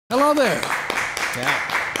Hello there. Yeah.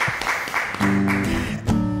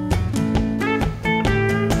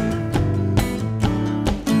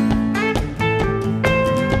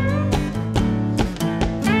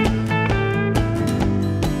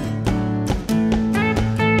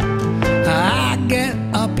 I get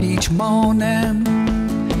up each morning,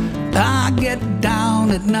 I get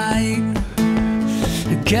down at night.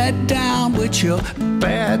 Get down with your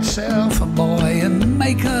bad self, boy, and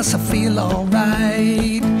make us feel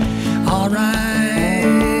alright, alright.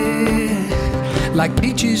 Like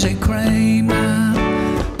peaches and cream,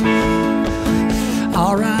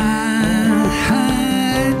 alright.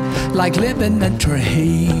 Like living a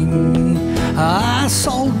dream. I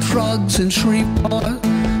sold drugs in Shreveport,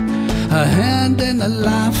 a hand in the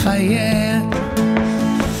Lafayette.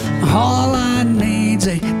 All I need's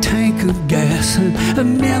a tank of gas and a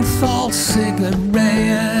menthol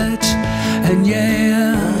cigarettes. And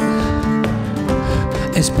yeah,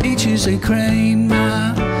 it's peaches and cream.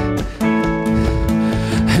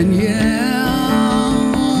 And yeah,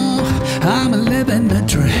 I'm living a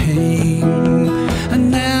dream. And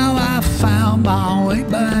now I found my way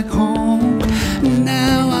back home.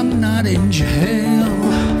 Now I'm not in jail.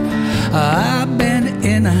 I've been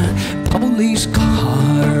in a police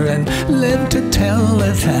car and lived to tell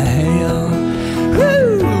the tale.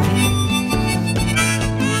 Woo!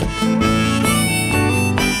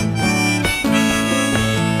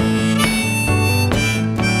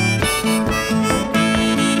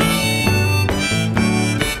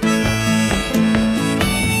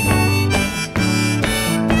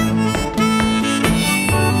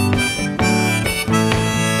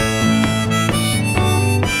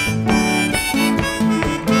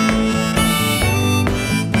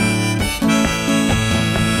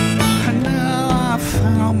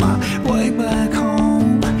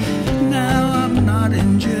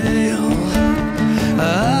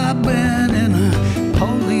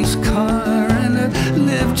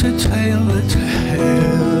 To tell the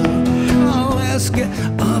tale. Oh, let's get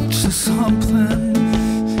up to something.